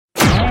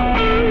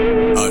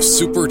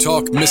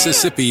SuperTalk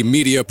Mississippi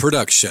media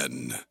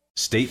production.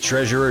 State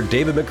Treasurer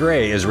David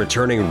McRae is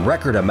returning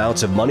record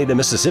amounts of money to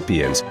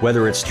Mississippians,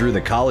 whether it's through the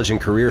College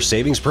and Career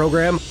Savings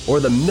Program or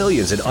the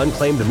millions in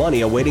unclaimed money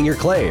awaiting your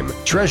claim.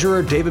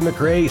 Treasurer David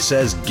McRae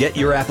says get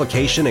your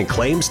application and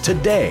claims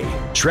today.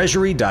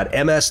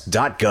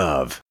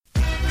 Treasury.ms.gov.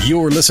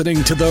 You're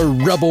listening to the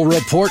Rebel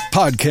Report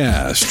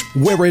podcast,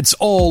 where it's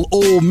all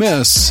Ole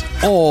Miss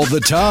all the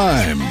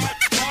time.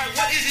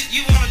 What is it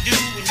you want to do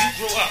when you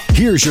grow up?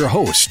 Here's your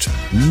host,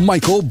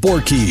 Michael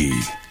Borky.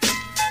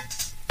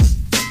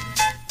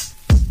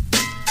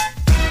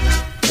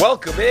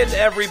 Welcome in,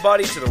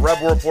 everybody, to the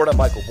Rebel Report. I'm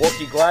Michael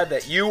Borky. Glad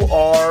that you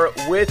are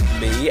with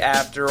me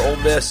after Ole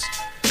Miss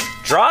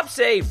drops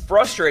a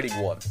frustrating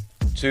one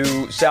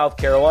to South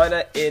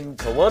Carolina in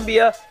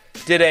Columbia.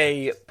 Did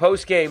a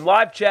post-game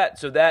live chat,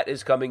 so that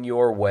is coming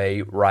your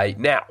way right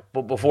now.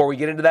 But before we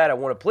get into that, I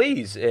want to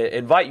please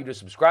invite you to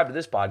subscribe to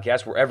this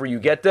podcast wherever you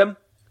get them.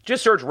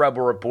 Just search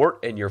Rebel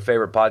Report in your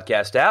favorite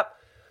podcast app.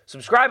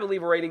 Subscribe and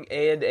leave a rating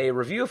and a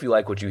review if you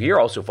like what you hear.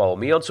 Also follow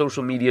me on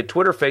social media,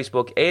 Twitter,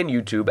 Facebook, and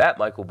YouTube at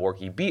Michael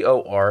Borky,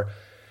 B-O-R-K-E-Y.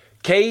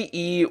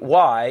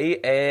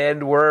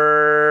 And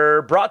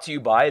we're brought to you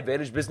by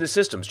Advantage Business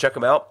Systems. Check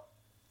them out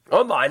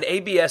online,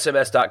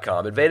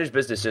 absms.com. Advantage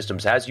Business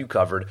Systems has you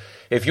covered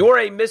if you're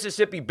a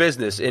Mississippi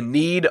business in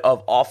need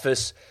of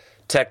office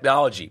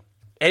technology.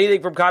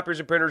 Anything from copiers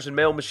and printers and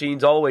mail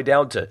machines all the way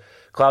down to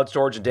cloud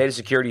storage and data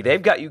security,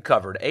 they've got you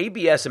covered.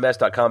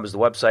 absms.com is the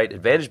website.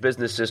 Advantage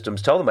Business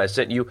Systems. Tell them I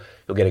sent you.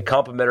 You'll get a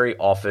complimentary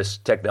office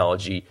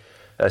technology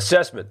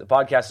assessment. The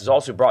podcast is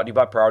also brought to you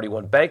by Priority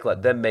One Bank.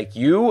 Let them make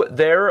you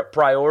their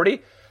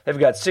priority. They've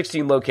got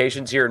 16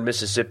 locations here in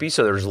Mississippi,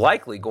 so there's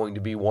likely going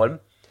to be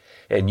one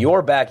in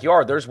your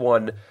backyard. There's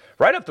one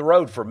right up the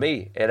road from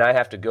me, and I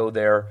have to go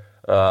there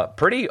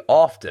pretty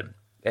often.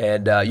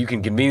 And you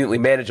can conveniently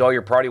manage all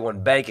your Priority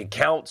One Bank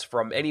accounts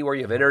from anywhere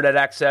you have internet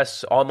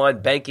access.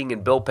 Online banking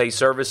and bill pay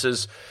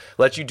services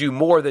let you do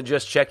more than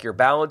just check your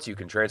balance. You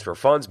can transfer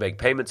funds, make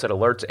payments, and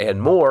alerts,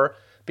 and more,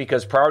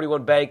 because Priority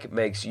One Bank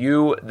makes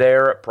you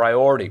their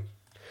priority.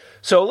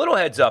 So a little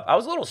heads up. I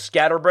was a little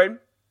scatterbrained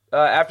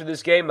after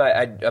this game.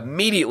 I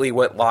immediately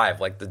went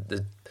live. Like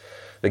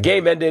the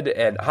game ended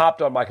and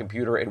hopped on my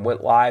computer and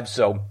went live.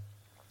 So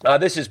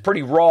this is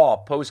pretty raw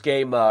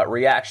post-game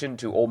reaction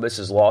to Ole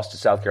Miss's loss to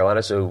South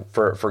Carolina, so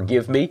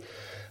forgive me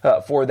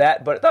for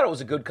that. But I thought it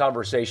was a good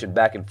conversation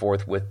back and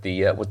forth with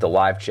the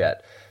live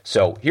chat.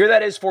 So here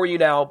that is for you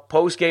now.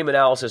 Post-game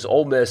analysis: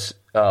 Ole Miss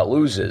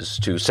loses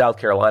to South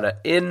Carolina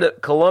in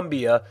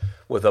Columbia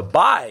with a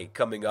bye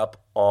coming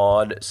up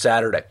on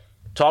Saturday.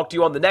 Talk to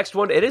you on the next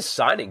one. It is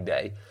signing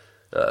day.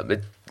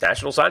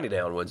 National Signing Day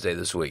on Wednesday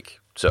this week.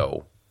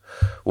 So,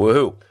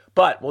 woohoo.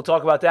 But we'll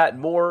talk about that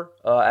and more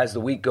as the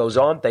week goes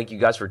on. Thank you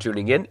guys for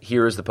tuning in.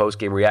 Here is the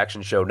post-game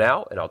reaction show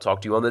now, and I'll talk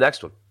to you on the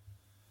next one.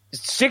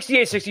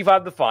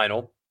 68-65 the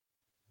final.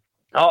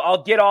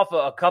 I'll get off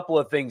a couple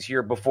of things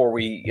here before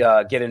we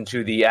get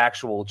into the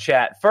actual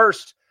chat.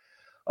 First,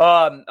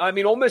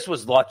 Ole Miss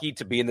was lucky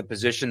to be in the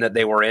position that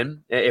they were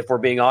in, if we're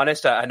being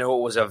honest. I know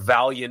it was a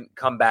valiant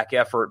comeback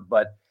effort,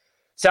 but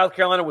South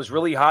Carolina was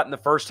really hot in the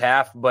first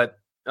half, but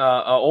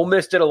Ole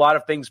Miss did a lot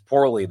of things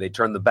poorly. They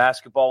turned the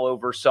basketball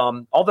over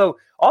some, although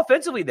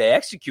offensively they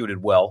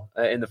executed well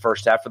in the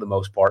first half for the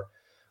most part.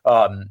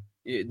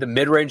 The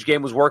mid-range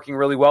game was working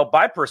really well.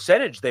 By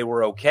percentage, they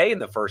were okay in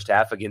the first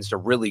half against a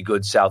really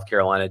good South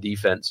Carolina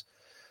defense.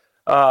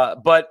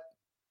 But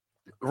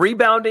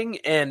rebounding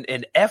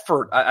and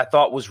effort, I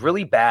thought, was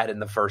really bad in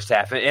the first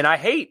half. And I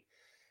hate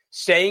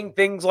saying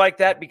things like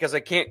that because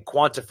I can't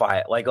quantify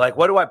it. Like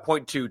what do I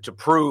point to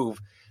prove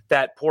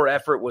that poor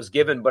effort was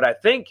given? But I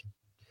think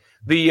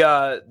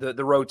the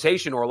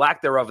rotation or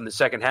lack thereof in the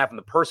second half and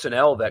the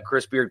personnel that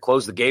Chris Beard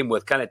closed the game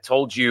with kind of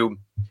told you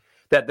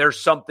that there's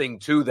something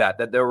to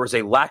that there was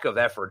a lack of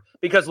effort.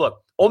 Because,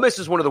 look, Ole Miss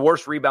is one of the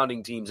worst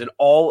rebounding teams in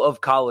all of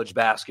college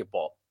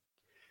basketball.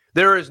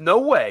 There is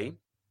no way,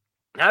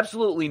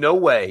 absolutely no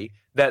way,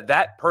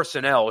 that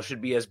personnel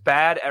should be as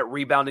bad at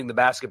rebounding the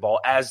basketball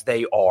as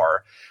they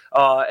are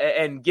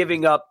and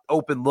giving up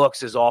open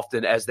looks as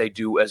often as they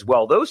do as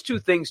well. Those two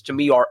things, to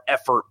me, are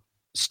effort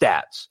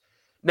stats.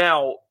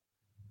 Now,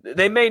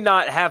 they may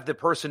not have the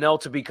personnel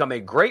to become a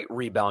great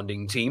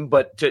rebounding team,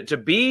 but to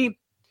be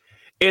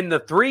in the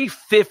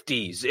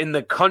 350s in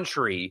the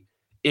country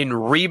in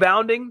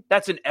rebounding,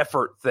 that's an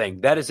effort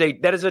thing. That is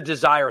a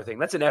desire thing.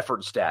 That's an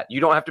effort stat.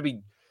 You don't have to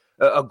be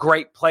a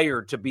great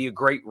player to be a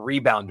great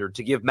rebounder,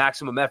 to give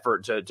maximum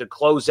effort, to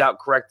close out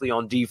correctly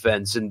on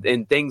defense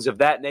and things of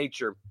that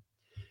nature.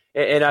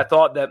 And I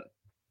thought that,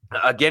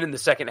 again, in the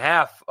second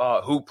half,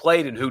 who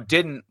played and who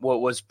didn't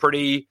was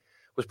pretty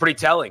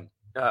telling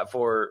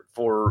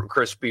for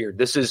Chris Beard.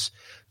 This is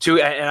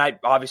and I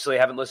obviously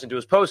haven't listened to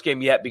his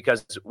postgame yet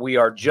because we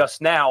are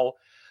just now,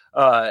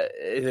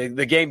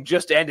 the game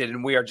just ended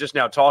and we are just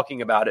now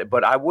talking about it.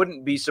 But I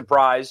wouldn't be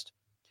surprised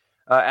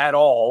at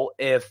all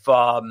if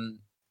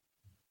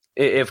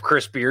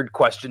Chris Beard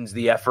questions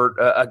the effort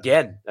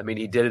again. I mean,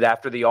 he did it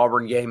after the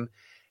Auburn game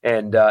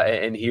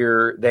And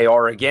here they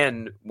are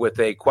again with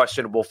a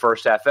questionable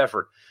first half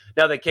effort.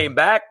 Now they came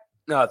back.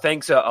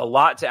 Thanks a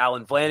lot to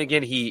Alan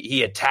Flanagan.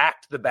 He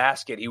attacked the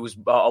basket. He was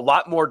a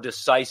lot more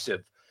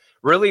decisive.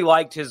 Really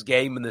liked his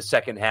game in the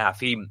second half.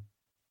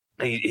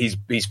 He's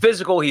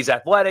physical. He's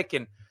athletic,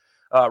 and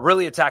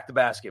really attacked the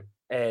basket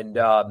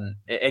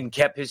and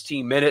kept his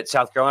team in it.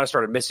 South Carolina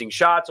started missing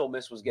shots. Ole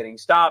Miss was getting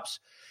stops,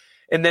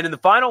 and then in the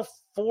final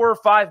 4 or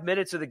 5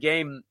 minutes of the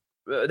game,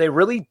 they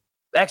really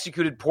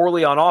executed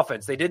poorly on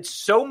offense. They did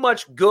so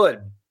much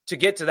good to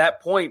get to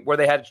that point where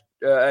they had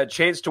a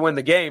chance to win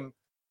the game,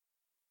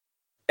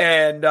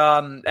 and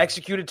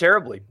executed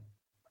terribly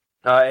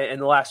in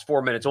the last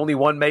 4 minutes. Only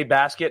one made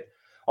basket.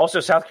 Also,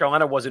 South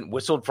Carolina wasn't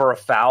whistled for a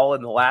foul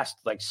in the last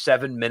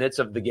 7 minutes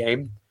of the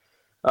game.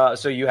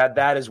 So you had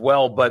that as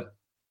well. But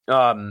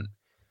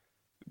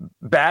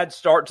bad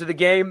start to the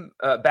game,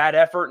 bad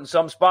effort in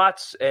some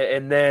spots,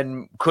 and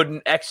then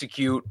couldn't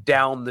execute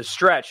down the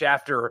stretch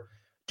after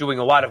doing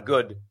a lot of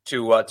good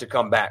to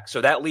come back.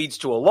 So that leads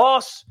to a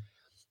loss.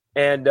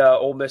 And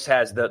Ole Miss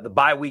has the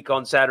bye week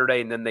on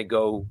Saturday, and then they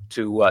go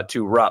to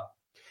Rupp.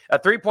 A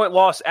 3-point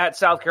loss at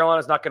South Carolina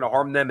is not going to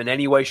harm them in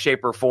any way,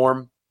 shape, or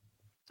form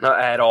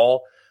at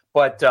all.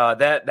 But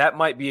that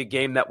might be a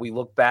game that we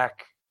look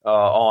back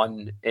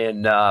on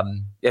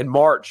in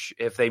March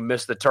if they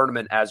miss the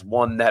tournament as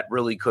one that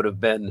really could have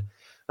been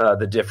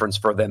the difference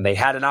for them. They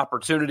had an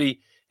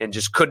opportunity and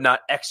just could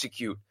not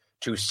execute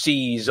to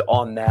seize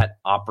on that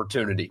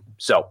opportunity.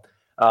 So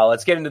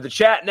let's get into the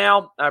chat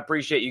now. I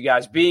appreciate you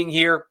guys being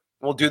here.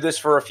 We'll do this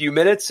for a few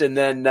minutes, and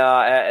then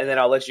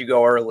I'll let you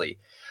go early.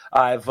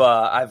 I've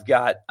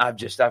got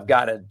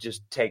to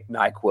just take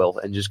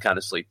NyQuil and just kind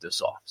of sleep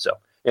this off. So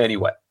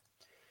anyway,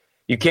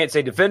 you can't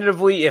say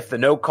definitively if the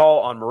no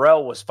call on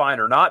Morrell was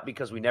fine or not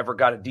because we never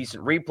got a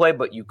decent replay,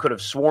 but you could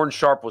have sworn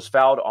Sharp was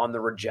fouled on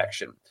the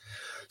rejection.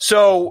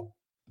 So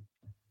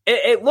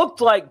it looked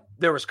like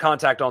there was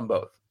contact on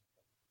both.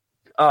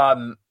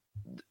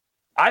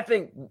 I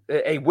think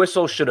a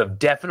whistle should have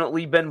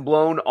definitely been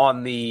blown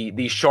on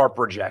the Sharp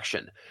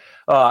rejection.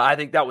 I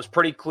think that was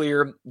pretty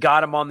clear.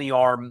 Got him on the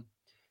arm,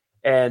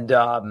 and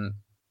I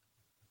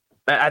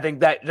think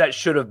that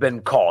should have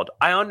been called.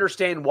 I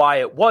understand why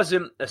it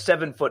wasn't. A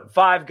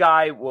 7'5"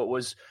 guy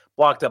was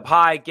blocked up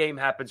high. Game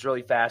happens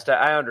really fast.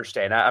 I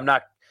understand. I'm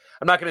not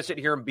going to sit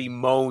here and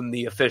bemoan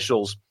the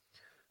officials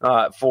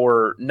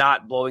for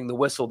not blowing the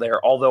whistle there.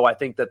 Although I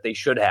think that they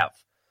should have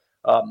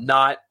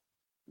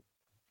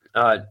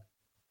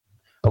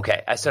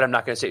Okay, I said I'm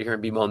not going to sit here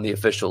and bemoan the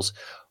officials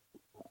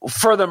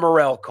for the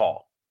Morrell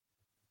call.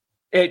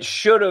 It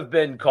should have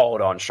been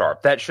called on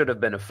Sharp. That should have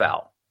been a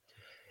foul.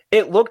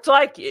 It looked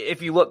like,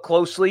 if you look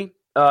closely,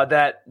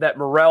 that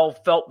Morrell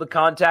felt the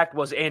contact,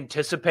 was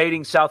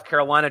anticipating South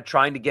Carolina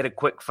trying to get a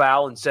quick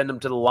foul and send him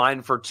to the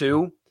line for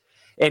two,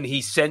 and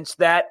he sensed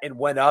that and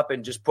went up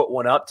and just put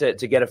one up to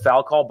get a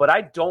foul call. But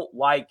I don't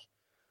like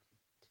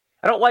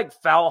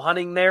foul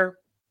hunting there.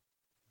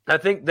 I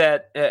think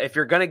that if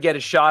you're going to get a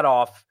shot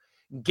off,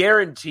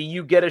 guarantee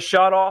you get a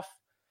shot off.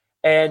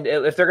 And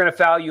if they're going to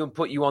foul you and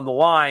put you on the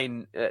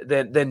line,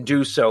 then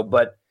do so.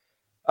 But,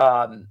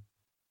 those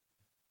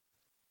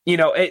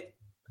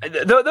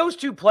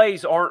two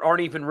plays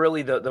aren't even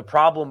really the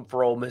problem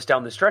for Ole Miss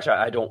down the stretch,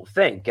 I don't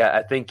think.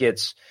 I think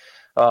it's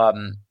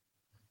the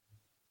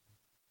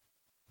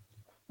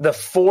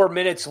 4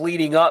 minutes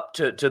leading up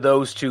to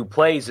those two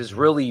plays is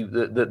really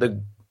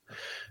the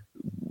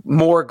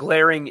more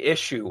glaring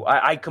issue.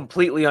 I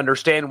completely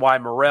understand why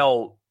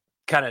Morrell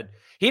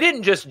he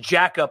didn't just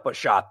jack up a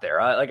shot there.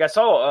 I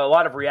saw a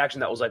lot of reaction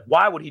that was like,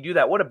 why would he do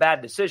that? What a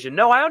bad decision.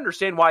 No, I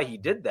understand why he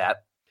did that.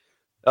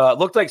 It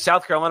looked like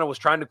South Carolina was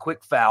trying to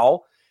quick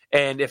foul.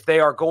 And if they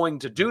are going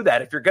to do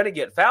that, if you're going to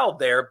get fouled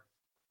there,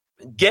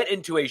 get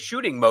into a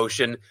shooting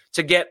motion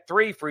to get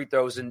 3 free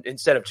throws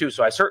instead of 2.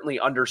 So I certainly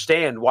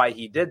understand why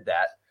he did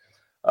that.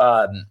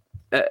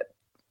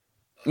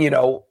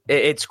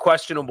 It's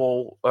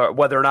questionable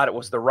whether or not it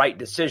was the right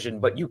decision,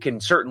 but you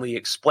can certainly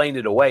explain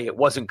it away. It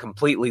wasn't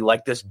completely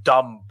like this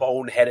dumb,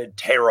 boneheaded,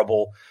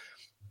 terrible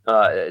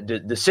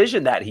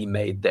decision that he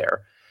made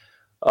there.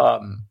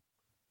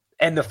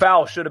 And the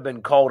foul should have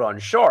been called on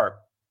Sharp,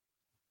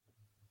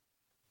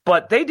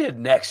 but they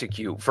didn't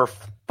execute for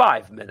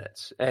 5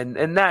 minutes.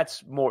 And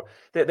that's more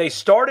 – they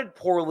started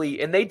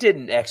poorly, and they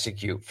didn't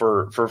execute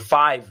for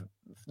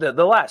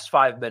the last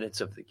 5 minutes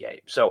of the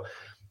game. So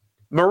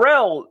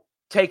Morrell –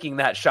 taking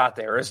that shot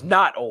there is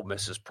not Ole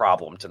Miss's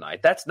problem tonight.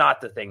 That's not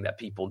the thing that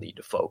people need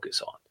to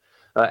focus on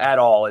at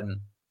all. And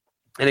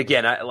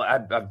again,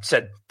 I've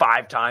said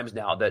 5 times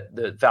now that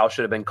the foul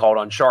should have been called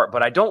on Sharp,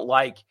 but I don't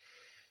like,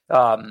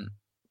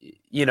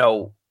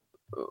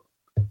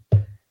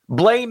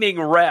 blaming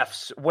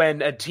refs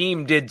when a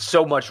team did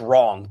so much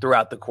wrong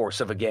throughout the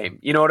course of a game.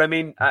 You know what I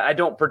mean? I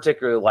don't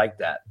particularly like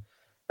that.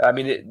 I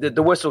mean,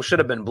 the whistle should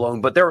have been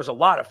blown, but there was a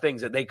lot of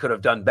things that they could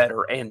have done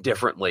better and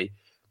differently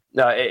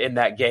in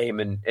that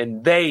game,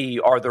 and they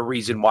are the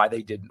reason why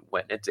they didn't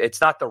win. It's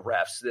not the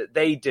refs.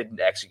 They didn't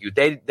execute.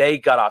 They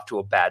got off to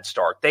a bad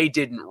start. They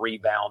didn't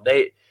rebound.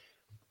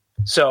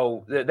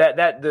 So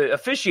that the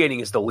officiating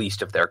is the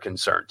least of their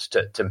concerns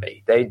to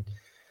me.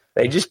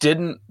 They just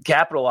didn't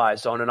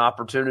capitalize on an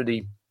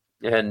opportunity,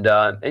 and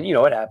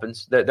it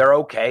happens. They're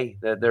okay.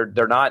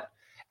 They're not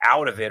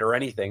out of it or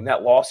anything.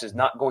 That loss is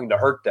not going to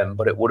hurt them,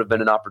 but it would have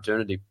been an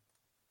opportunity.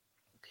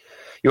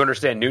 You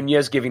understand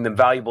Nunez giving them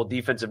valuable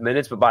defensive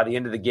minutes, but by the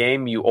end of the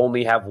game, you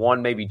only have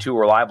one, maybe two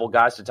reliable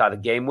guys to tie the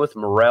game with: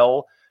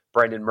 Morrell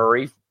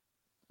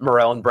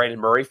and Brandon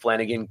Murray.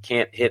 Flanagan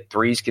can't hit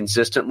threes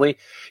consistently.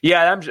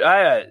 Yeah,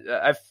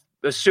 I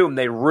assume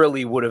they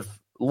really would have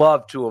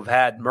loved to have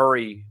had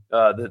Murray,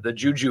 the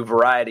Juju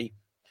variety,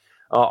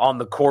 on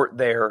the court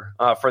there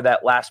for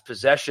that last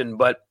possession.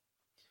 But,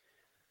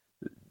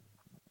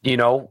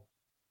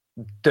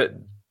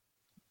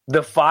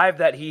 the five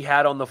that he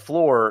had on the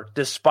floor,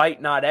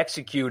 despite not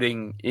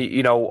executing,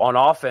 on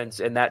offense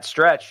in that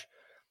stretch,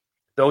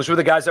 those were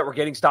the guys that were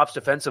getting stops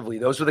defensively.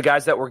 Those were the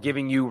guys that were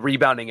giving you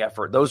rebounding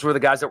effort. Those were the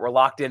guys that were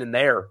locked in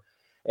there.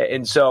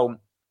 And so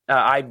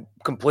I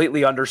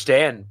completely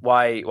understand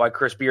why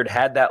Chris Beard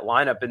had that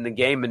lineup in the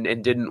game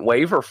and didn't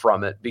waver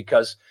from it,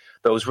 because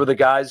those were the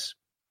guys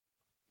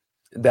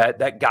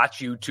that got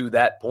you to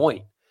that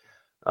point.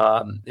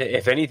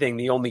 If anything,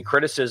 the only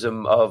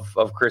criticism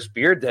of Chris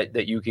Beard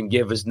that you can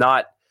give is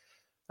not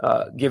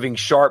giving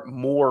Sharp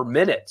more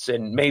minutes,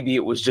 and maybe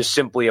it was just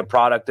simply a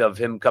product of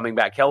him coming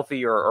back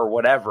healthy or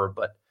whatever.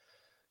 But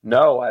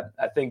no,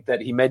 I think that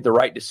he made the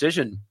right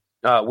decision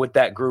with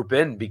that group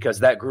in, because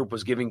that group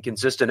was giving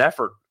consistent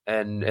effort,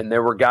 and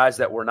there were guys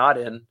that were not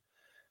in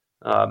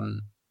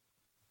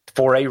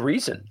for a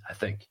reason, I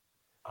think.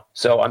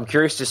 So I'm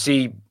curious to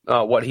see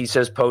what he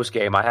says post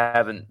game. I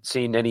haven't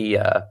seen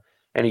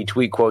any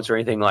tweet quotes or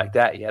anything like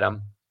that yet.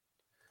 I'm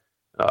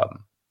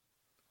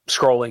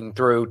scrolling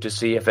through to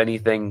see if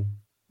anything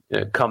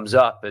comes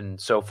up, and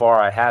so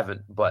far I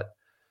haven't. But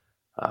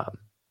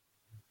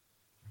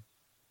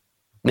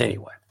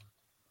anyway,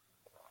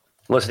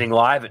 listening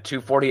live at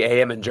 2:40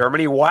 a.m. in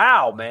Germany.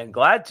 Wow, man,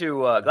 glad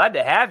to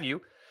have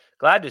you.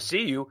 Glad to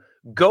see you.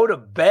 Go to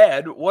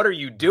bed. What are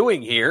you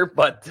doing here?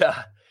 But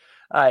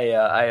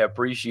I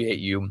appreciate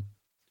you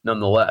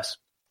nonetheless.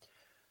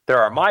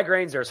 There are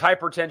migraines, there's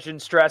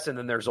hypertension, stress, and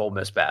then there's Ole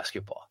Miss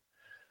basketball.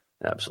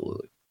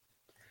 Absolutely.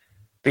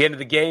 The end of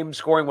the game,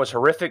 scoring was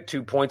horrific.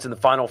 2 points in the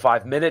final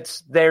 5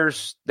 minutes. There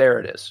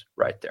it is,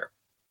 right there.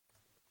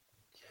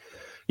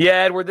 Yeah,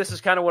 Edward, this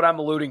is kind of what I'm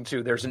alluding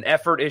to. There's an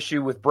effort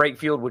issue with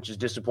Brakefield, which is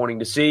disappointing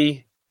to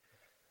see.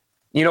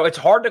 It's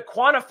hard to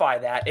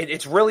quantify that.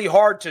 It's really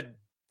hard to,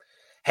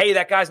 hey,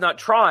 that guy's not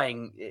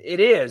trying. It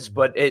is,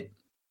 but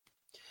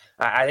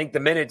I think the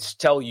minutes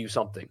tell you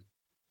something.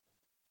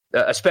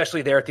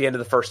 Especially there at the end of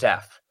the first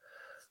half.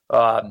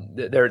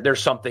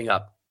 There's something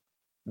up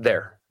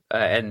there.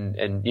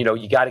 And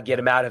you got to get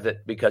him out of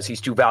it, because he's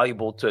too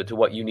valuable to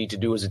what you need to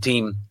do as a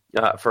team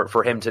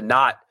for him to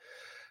not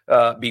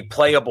be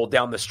playable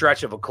down the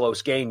stretch of a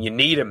close game. You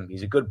need him.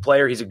 He's a good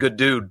player. He's a good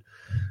dude.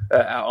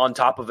 On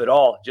top of it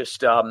all,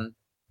 just,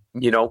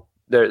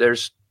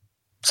 there's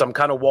some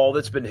kind of wall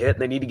that's been hit,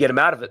 and they need to get him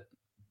out of it.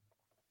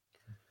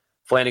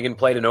 Flanagan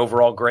played an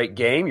overall great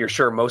game. You're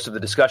sure most of the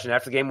discussion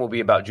after the game will be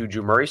about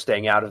Juju Murray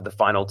staying out of the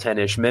final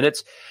 10-ish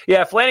minutes.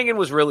 Yeah, Flanagan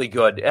was really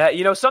good.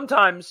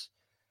 Sometimes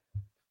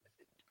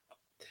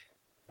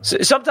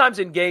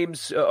in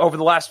games over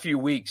the last few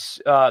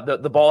weeks,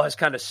 the ball has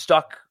kind of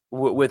stuck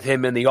with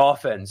him in the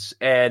offense.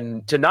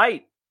 And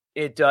tonight,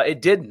 it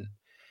didn't.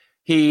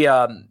 He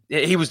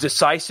was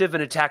decisive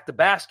and attacked the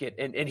basket.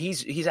 And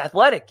he's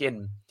athletic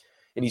and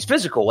he's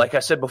physical, like I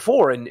said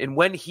before. And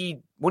when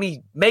he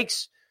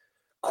makes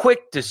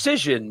quick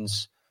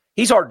decisions,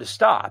 he's hard to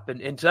stop.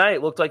 And tonight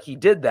it looked like he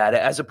did that,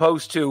 as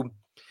opposed to,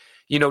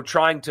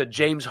 trying to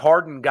James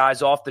Harden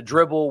guys off the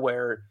dribble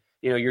where,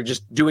 you're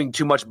just doing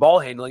too much ball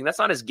handling. That's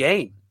not his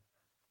game.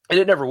 And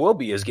it never will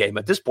be his game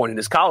at this point in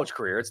his college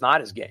career. It's not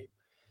his game.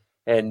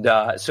 And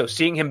so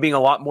seeing him being a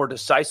lot more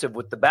decisive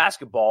with the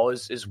basketball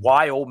is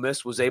why Ole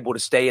Miss was able to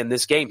stay in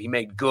this game. He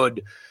made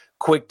good,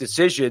 quick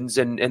decisions,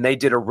 and they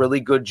did a really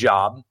good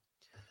job.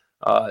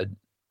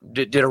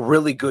 Did a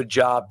really good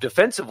job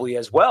defensively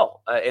as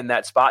well in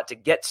that spot to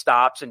get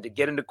stops and to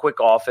get into quick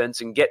offense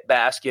and get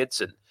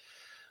baskets. And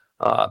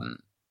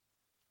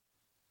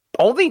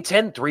only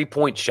 10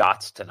 3-point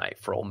shots tonight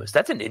for Ole Miss.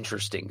 That's an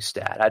interesting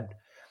stat.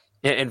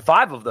 And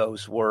 5 of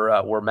those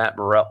were Matt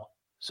Morrell.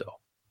 So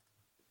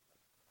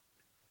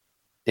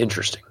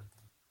interesting.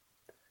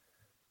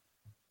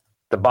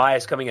 The bye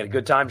is coming at a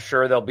good time.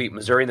 Sure, they'll beat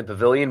Missouri in the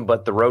Pavilion,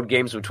 but the road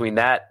games between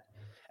that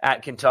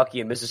at Kentucky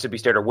and Mississippi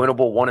State are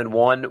winnable.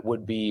 1-1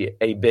 would be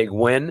a big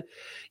win.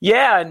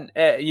 Yeah,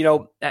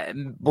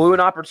 and blew an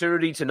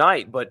opportunity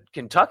tonight, but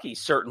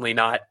Kentucky's certainly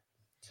not.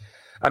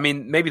 I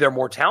mean, maybe they're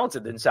more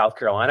talented than South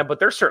Carolina, but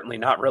they're certainly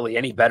not really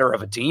any better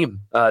of a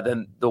team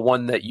than the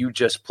one that you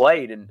just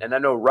played. And I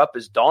know Rupp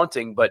is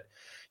daunting, but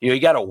you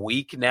got a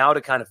week now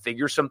to kind of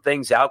figure some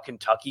things out.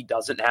 Kentucky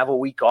doesn't have a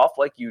week off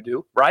like you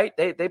do, right?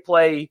 They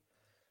play.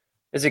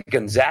 Is it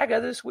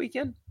Gonzaga this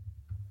weekend?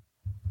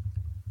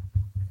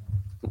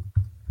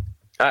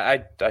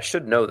 I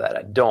should know that.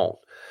 I don't.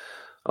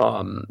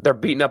 They're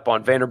beating up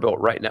on Vanderbilt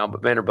right now,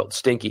 but Vanderbilt's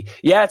stinky.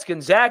 Yeah, it's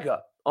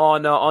Gonzaga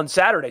on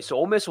Saturday, so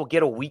Ole Miss will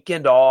get a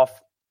weekend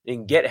off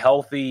and get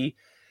healthy.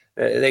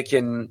 They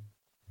can,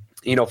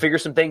 figure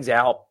some things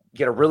out,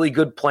 get a really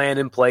good plan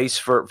in place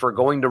for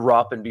going to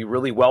Rupp and be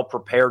really well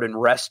prepared and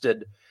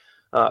rested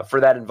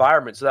for that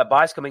environment. So that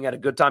bye's coming at a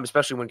good time,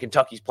 especially when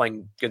Kentucky's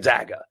playing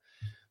Gonzaga.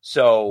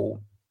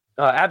 So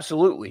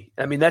absolutely.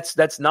 I mean,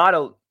 that's not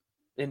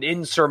an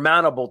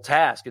insurmountable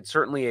task. It's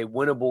certainly a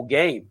winnable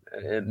game.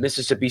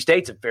 Mississippi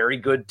State's a very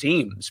good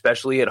team,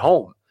 especially at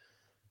home.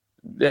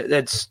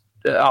 That's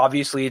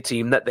obviously a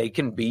team that they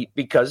can beat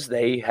because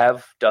they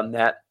have done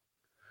that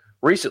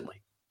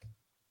recently.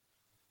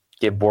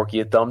 Give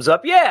Borky a thumbs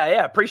up.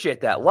 Yeah,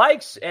 appreciate that.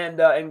 Likes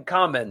and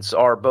comments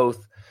are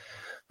both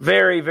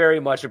very, very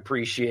much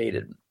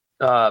appreciated.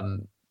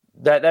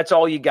 That's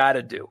all you got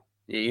to do.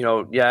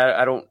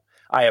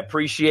 I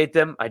appreciate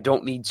them. I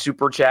don't need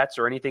super chats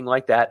or anything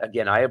like that.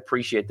 Again, I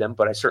appreciate them,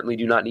 but I certainly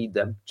do not need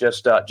them.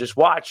 Just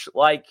watch,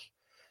 like,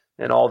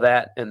 and all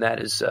that, and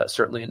that is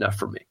certainly enough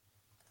for me.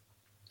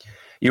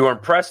 You were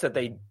impressed that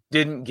they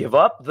didn't give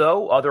up,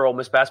 though. Other Ole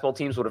Miss basketball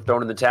teams would have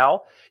thrown in the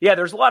towel. Yeah,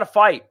 there's a lot of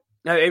fight.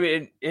 I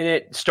mean, and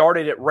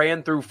it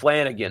ran through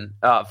Flanagan.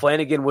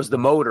 Flanagan was the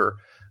motor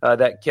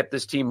that kept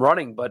this team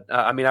running. But,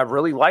 I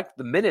really liked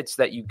the minutes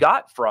that you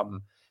got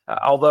from,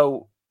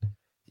 although,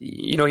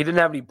 he didn't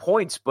have any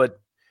points, but,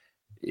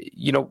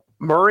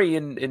 Murray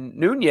and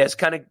Nunez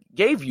kind of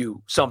gave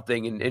you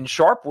something, and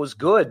Sharp was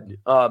good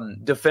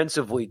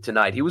defensively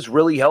tonight. He was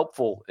really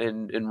helpful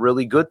and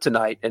really good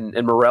tonight,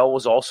 and Morrell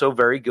was also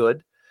very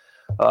good.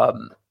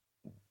 9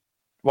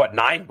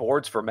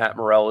 boards for Matt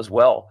Morrell as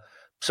well.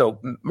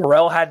 So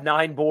Morrell had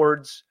 9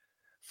 boards.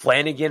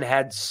 Flanagan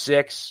had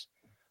 6.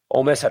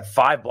 Ole Miss had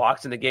 5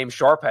 blocks in the game.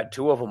 Sharp had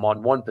 2 of them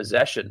on 1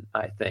 possession,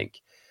 I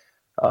think.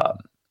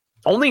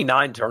 Only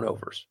 9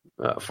 turnovers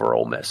for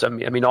Ole Miss. I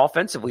mean,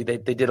 offensively, they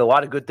did a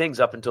lot of good things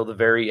up until the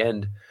very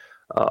end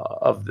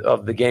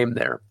of the game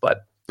there.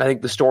 But I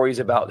think the story is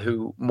about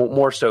who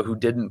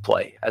didn't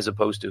play as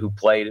opposed to who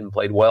played and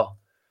played well.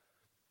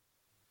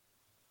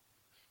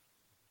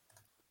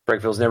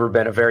 Brakefields never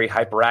been a very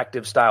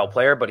hyperactive style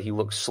player, but he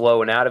looks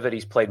slow and out of it.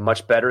 He's played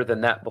much better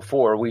than that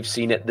before. We've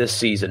seen it this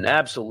season.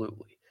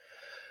 Absolutely.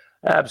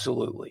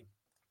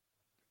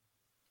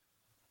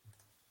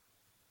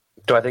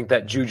 Do I think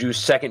that Juju's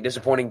second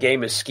disappointing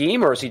game is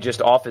scheme, or is he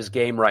just off his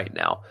game right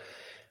now?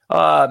 He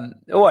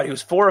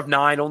was 4 of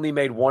 9, only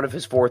made 1 of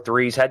his 4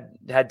 threes, had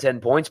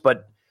 10 points,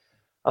 but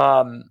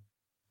I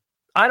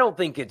don't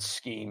think it's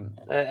scheme.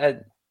 I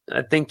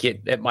think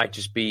it might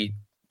just be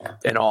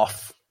an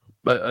off.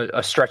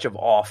 A stretch of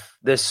off.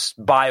 This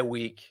bye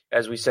week,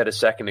 as we said a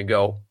second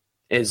ago,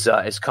 is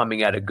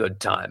coming at a good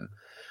time.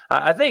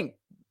 I think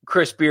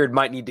Chris Beard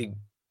might need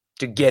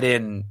to get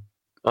in,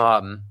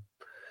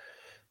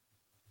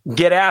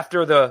 get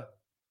after the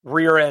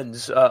rear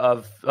ends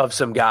of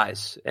some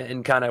guys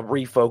and kind of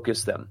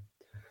refocus them.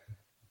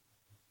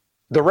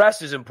 The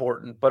rest is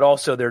important, but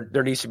also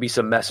there needs to be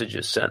some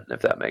messages sent,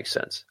 if that makes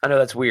sense. I know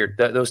that's weird.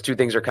 Those two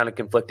things are kind of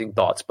conflicting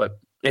thoughts, but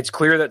it's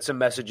clear that some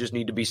messages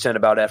need to be sent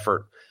about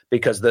effort,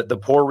 because the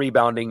poor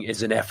rebounding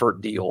is an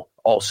effort deal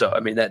also.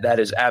 I mean, that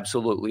is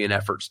absolutely an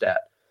effort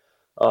stat.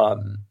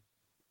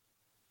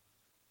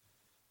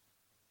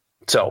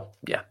 So,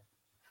 yeah.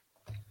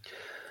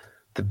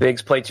 The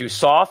bigs play too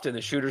soft and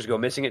the shooters go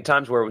missing at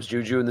times, where it was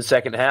Juju in the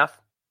second half.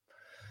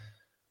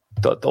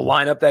 The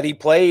lineup that he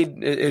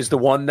played is the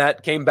one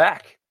that came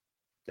back.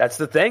 That's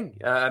the thing.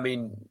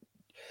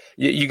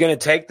 You're going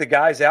to take the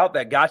guys out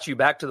that got you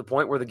back to the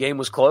point where the game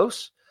was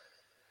close.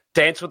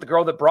 Dance with the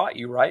girl that brought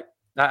you, right?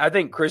 I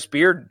think Chris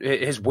Beard,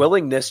 his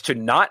willingness to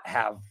not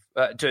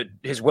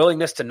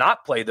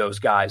play those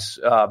guys,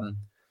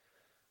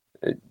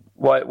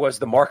 was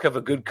the mark of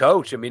a good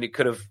coach. I mean, it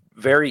could have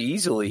very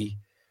easily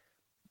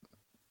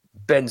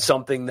been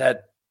something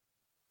that,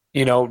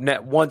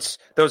 once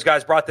those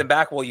guys brought them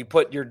back, well, you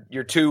put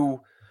your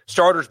 2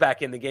 starters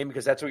back in the game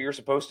because that's what you're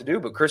supposed to do.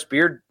 But Chris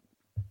Beard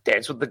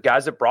danced with the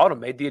guys that brought him,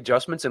 made the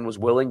adjustments, and was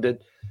willing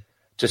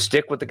to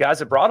stick with the guys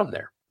that brought him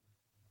there.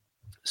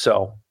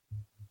 So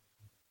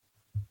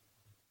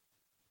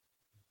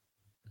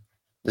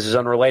this is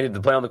unrelated to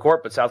the play on the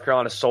court, but South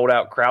Carolina's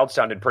sold-out crowd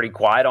sounded pretty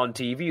quiet on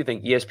TV. You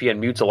think ESPN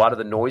mutes a lot of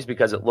the noise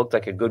because it looked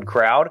like a good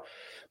crowd?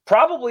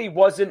 Probably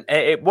wasn't.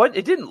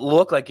 It didn't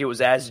look like it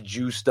was as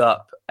juiced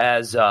up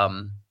as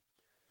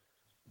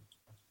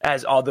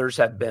others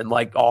have been,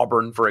 like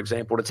Auburn, for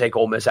example, to take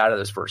Ole Miss out of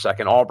this for a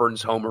second.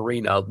 Auburn's home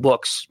arena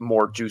looks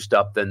more juiced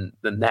up than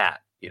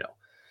that,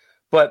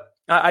 But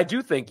I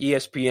do think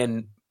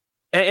ESPN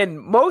and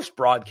most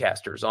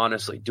broadcasters,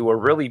 honestly, do a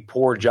really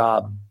poor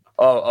job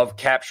of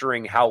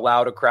capturing how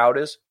loud a crowd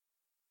is.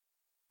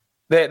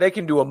 They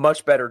can do a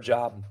much better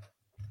job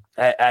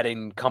at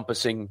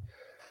encompassing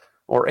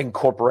or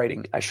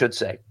incorporating, I should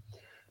say,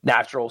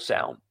 natural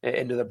sound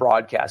into the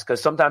broadcast,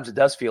 because sometimes it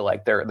does feel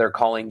like they're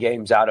calling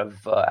games out of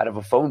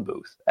a phone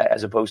booth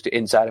as opposed to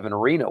inside of an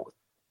arena with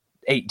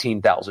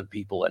 18,000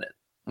 people in it,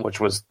 which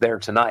was there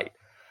tonight.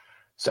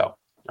 So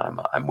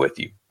I'm with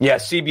you. Yeah,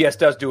 CBS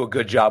does do a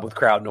good job with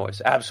crowd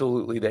noise.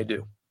 Absolutely, they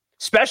do.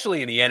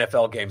 Especially in the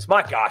NFL games.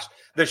 My gosh,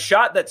 the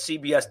shot that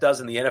CBS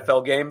does in the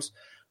NFL games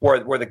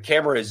where the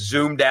camera is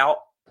zoomed out,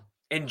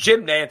 and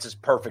Jim Nantz is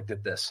perfect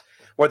at this,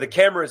 where the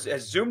camera is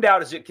as zoomed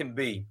out as it can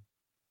be,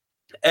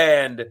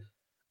 and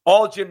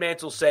all Jim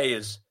Nantz will say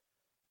is,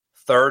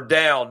 third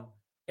down,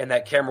 and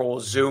that camera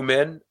will zoom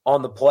in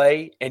on the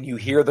play, and you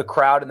hear the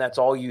crowd, and that's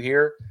all you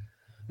hear.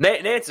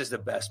 Nantz is the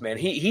best, man.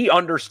 He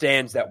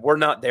understands that we're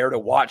not there to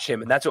watch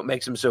him, and that's what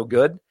makes him so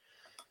good.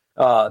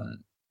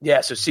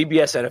 Yeah, so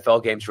CBS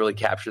NFL games really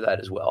capture that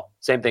as well.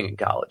 Same thing in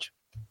college.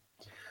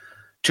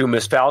 2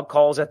 missed foul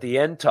calls at the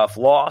end, tough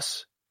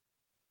loss.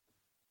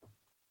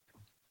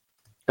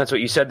 That's what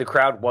you said, the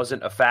crowd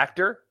wasn't a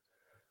factor.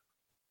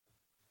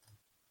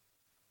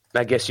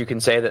 I guess you can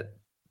say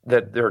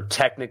that they're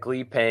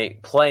technically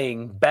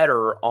playing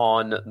better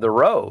on the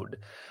road.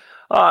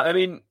 I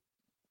mean,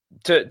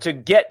 to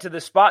get to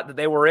the spot that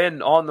they were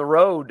in on the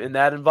road in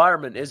that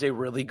environment is a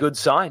really good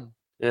sign.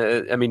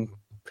 I mean,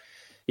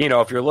 you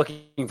know, if you're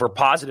looking for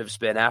positive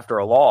spin after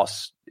a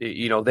loss,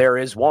 you know, there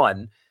is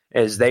one,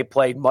 as they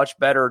played much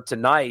better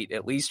tonight,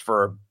 at least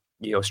for,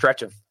 you know, a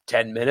stretch of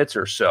 10 minutes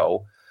or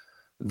so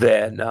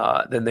than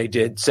they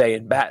did, say,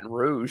 in Baton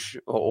Rouge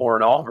or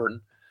in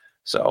Auburn.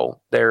 So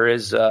there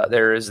is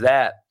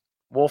that.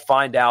 We'll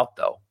find out,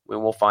 though.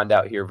 We'll find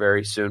out here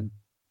very soon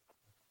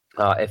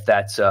if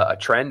that's a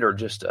trend or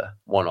just a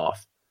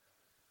one-off.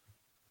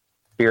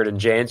 Beard and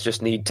Jans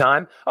just need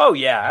time. Oh,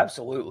 yeah,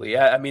 absolutely.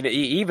 I mean,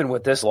 even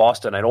with this loss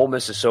tonight, Ole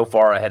Miss is so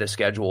far ahead of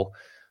schedule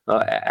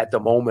at the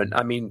moment.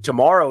 I mean,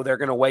 tomorrow they're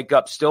going to wake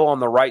up still on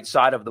the right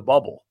side of the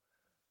bubble.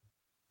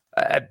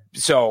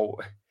 So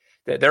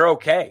they're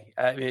okay.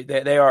 I mean,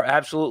 they are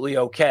absolutely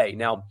okay.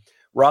 Now,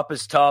 Rupp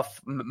is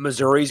tough.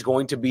 Missouri's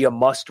going to be a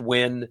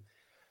must-win.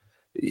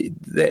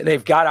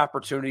 They've got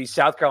opportunities.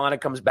 South Carolina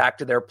comes back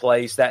to their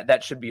place.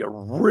 That should be a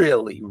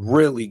really,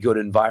 really good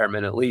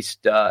environment. At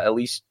least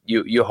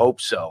you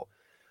hope so.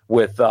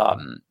 With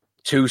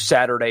 2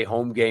 Saturday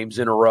home games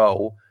in a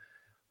row,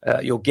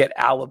 you'll get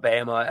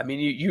Alabama. I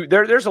mean,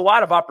 there's a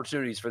lot of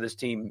opportunities for this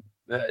team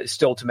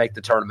still to make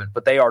the tournament,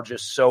 but they are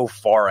just so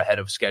far ahead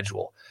of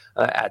schedule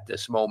at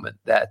this moment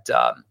that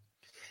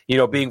you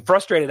know, being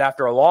frustrated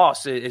after a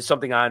loss is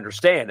something I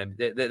understand. I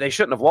mean, they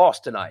shouldn't have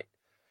lost tonight.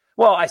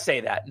 Well, I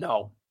say that.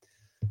 No.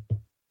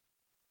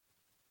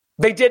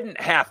 They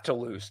didn't have to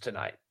lose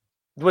tonight.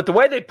 With the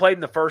way they played in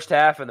the first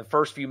half and the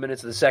first few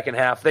minutes of the second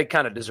half, they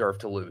kind of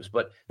deserved to lose.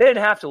 But they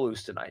didn't have to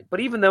lose tonight.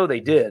 But even though they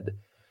did,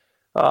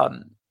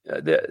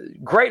 the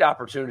great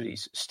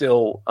opportunities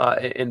still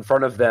in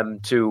front of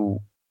them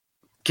to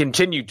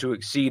continue to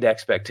exceed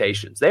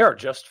expectations. They are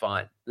just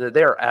fine.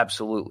 They are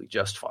absolutely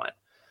just fine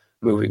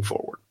moving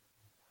forward.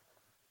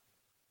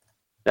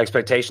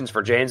 Expectations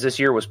for Jans this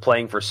year was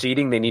playing for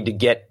seeding. They need to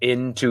get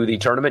into the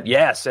tournament.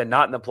 Yes, and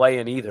not in the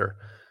play-in either.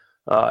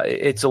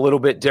 It's a little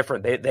bit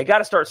different. They got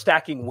to start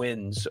stacking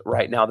wins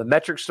right now. The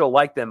metrics still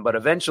like them, but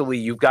eventually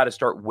you've got to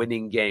start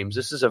winning games.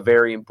 This is a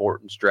very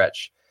important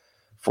stretch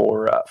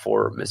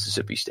for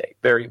Mississippi State.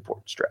 Very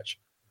important stretch.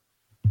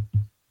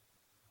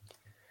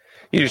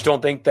 You just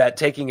don't think that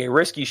taking a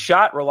risky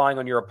shot, relying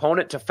on your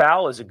opponent to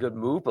foul is a good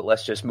move, but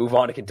let's just move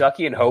on to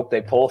Kentucky and hope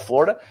they pull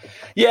Florida.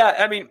 Yeah,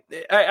 I mean,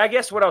 I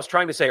guess what I was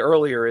trying to say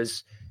earlier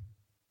is,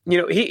 you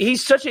know,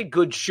 he's such a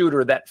good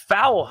shooter that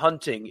foul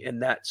hunting in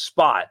that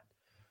spot,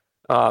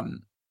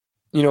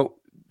 you know,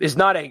 is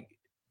not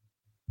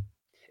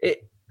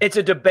it's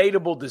a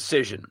debatable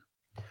decision.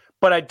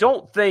 But I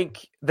don't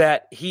think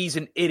that he's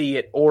an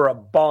idiot or a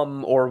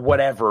bum or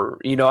whatever.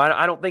 You know,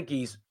 I don't think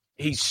he's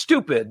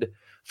stupid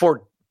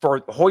for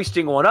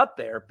hoisting one up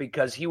there,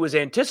 because he was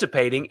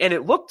anticipating, and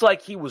it looked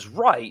like he was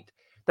right,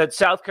 that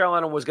South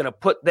Carolina was going to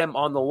put them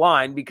on the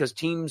line, because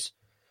teams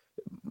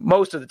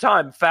most of the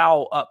time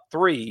foul up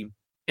 3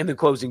 in the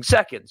closing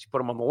seconds. You put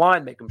them on the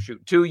line, make them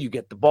shoot 2, you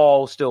get the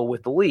ball still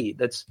with the lead.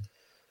 That's,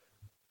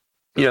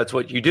 you know, it's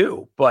what you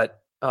do.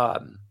 But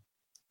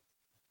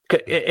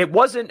it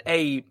wasn't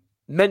a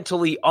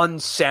mentally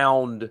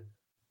unsound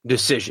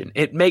decision.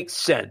 It makes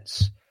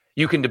sense.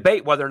 You can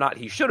debate whether or not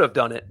he should have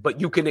done it, but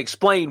you can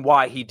explain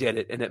why he did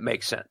it, and it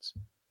makes sense.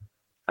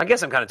 I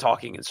guess I'm kind of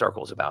talking in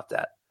circles about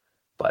that.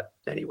 But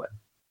anyway.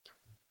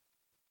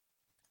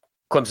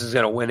 Clemson's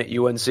going to win at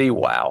UNC.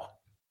 Wow.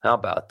 How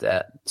about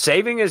that?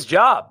 Saving his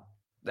job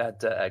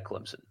at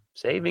Clemson.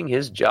 Saving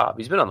his job.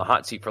 He's been on the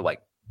hot seat for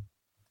like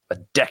a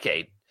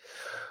decade.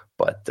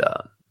 But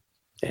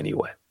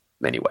anyway.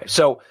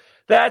 So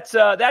that's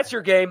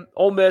your game.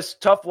 Ole Miss,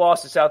 tough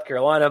loss to South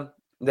Carolina.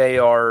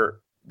 They're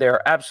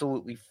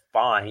absolutely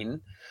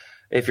fine.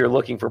 If you're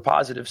looking for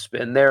positive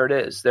spin, there it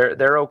is.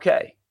 They're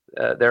okay.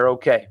 They're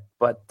okay.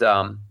 But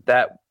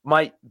that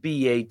might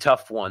be a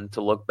tough one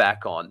to look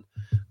back on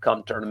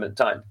come tournament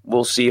time.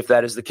 We'll see if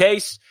that is the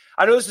case.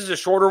 I know this is a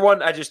shorter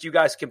one. You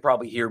guys can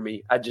probably hear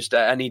me. I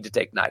need to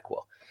take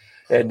NyQuil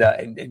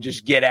and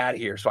just get out of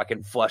here so I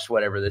can flush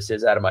whatever this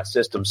is out of my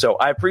system. So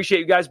I appreciate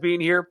you guys being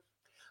here.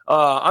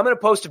 I'm going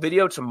to post a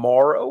video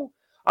tomorrow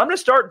I'm going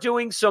to start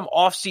doing some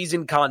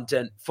off-season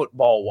content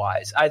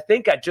football-wise. I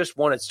think I just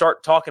want to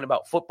start talking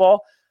about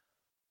football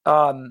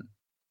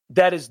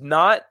that is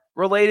not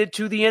related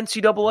to the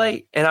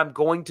NCAA, and I'm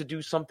going to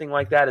do something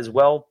like that as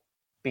well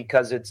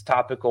because it's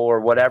topical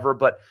or whatever.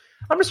 But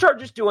I'm going to start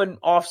just doing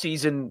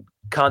off-season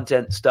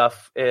content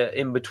stuff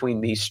in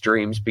between these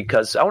streams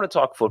because I want to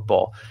talk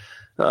football.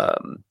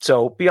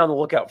 So be on the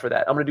lookout for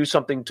that. I'm going to do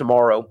something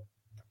tomorrow.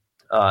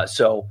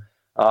 So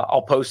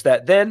I'll post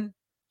that then.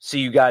 See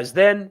you guys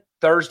then.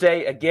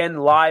 Thursday, again,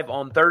 live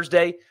on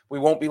Thursday. We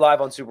won't be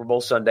live on Super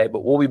Bowl Sunday,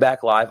 but we'll be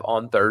back live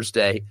on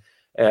Thursday.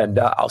 And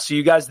I'll see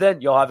you guys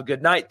then. Y'all have a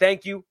good night.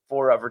 Thank you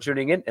for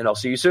tuning in, and I'll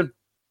see you soon.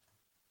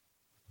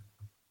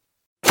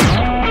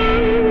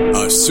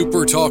 A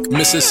SuperTalk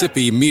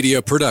Mississippi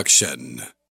media production.